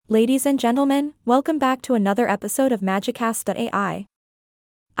Ladies and gentlemen, welcome back to another episode of Magicast.ai.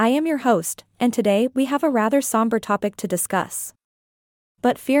 I am your host, and today we have a rather somber topic to discuss.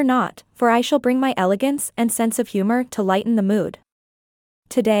 But fear not, for I shall bring my elegance and sense of humor to lighten the mood.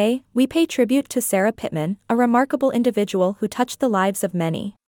 Today, we pay tribute to Sara Pittman, a remarkable individual who touched the lives of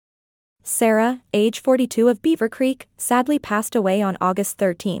many. Sara, age 42 of Beavercreek, sadly passed away on August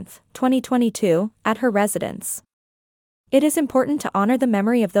 13, 2022, at her residence. It is important to honor the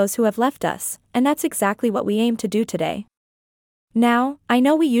memory of those who have left us, and that's exactly what we aim to do today. Now, I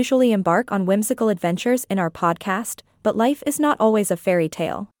know we usually embark on whimsical adventures in our podcast, but life is not always a fairy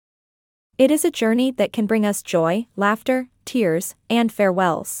tale. It is a journey that can bring us joy, laughter, tears, and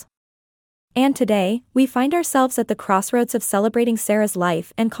farewells. And today, we find ourselves at the crossroads of celebrating Sara's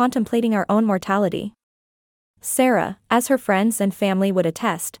life and contemplating our own mortality. Sara, as her friends and family would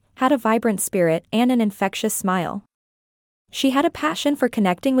attest, had a vibrant spirit and an infectious smile. She had a passion for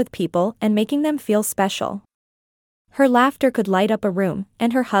connecting with people and making them feel special. Her laughter could light up a room,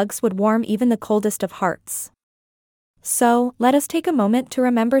 and her hugs would warm even the coldest of hearts. So, let us take a moment to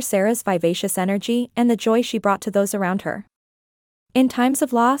remember Sara's vivacious energy and the joy she brought to those around her. In times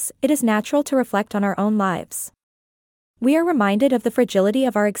of loss, it is natural to reflect on our own lives. We are reminded of the fragility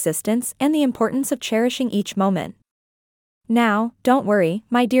of our existence and the importance of cherishing each moment. Now, don't worry,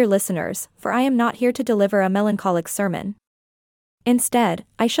 my dear listeners, for I am not here to deliver a melancholic sermon. Instead,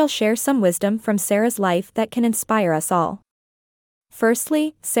 I shall share some wisdom from Sara's life that can inspire us all.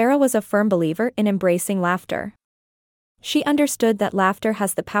 Firstly, Sara was a firm believer in embracing laughter. She understood that laughter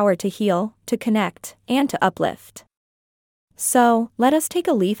has the power to heal, to connect, and to uplift. So, let us take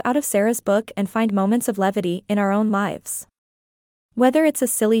a leaf out of Sara's book and find moments of levity in our own lives. Whether it's a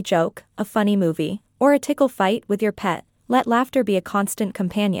silly joke, a funny movie, or a tickle fight with your pet, let laughter be a constant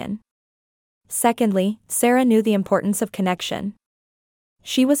companion. Secondly, Sara knew the importance of connection.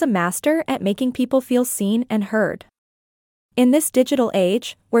 She was a master at making people feel seen and heard. In this digital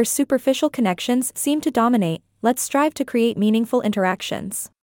age, where superficial connections seem to dominate, let's strive to create meaningful interactions.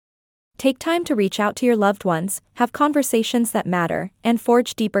 Take time to reach out to your loved ones, have conversations that matter, and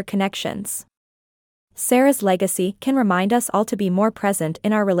forge deeper connections. Sara's legacy can remind us all to be more present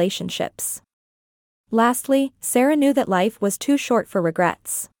in our relationships. Lastly, Sara knew that life was too short for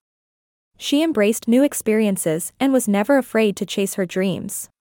regrets. She embraced new experiences and was never afraid to chase her dreams.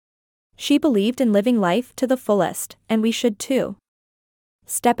 She believed in living life to the fullest, and we should too.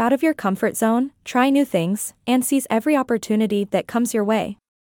 Step out of your comfort zone, try new things, and seize every opportunity that comes your way.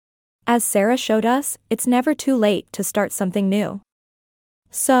 As Sara showed us, it's never too late to start something new.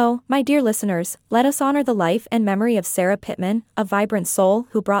 So, my dear listeners, let us honor the life and memory of Sara Pittman, a vibrant soul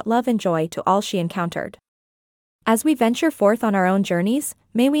who brought love and joy to all she encountered. As we venture forth on our own journeys,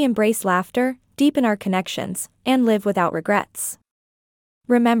 may we embrace laughter, deepen our connections, and live without regrets.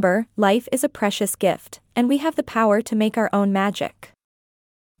 Remember, life is a precious gift, and we have the power to make our own magic.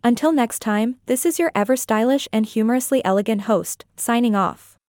 Until next time, this is your ever stylish and humorously elegant host, signing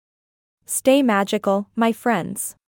off. Stay magical, my friends.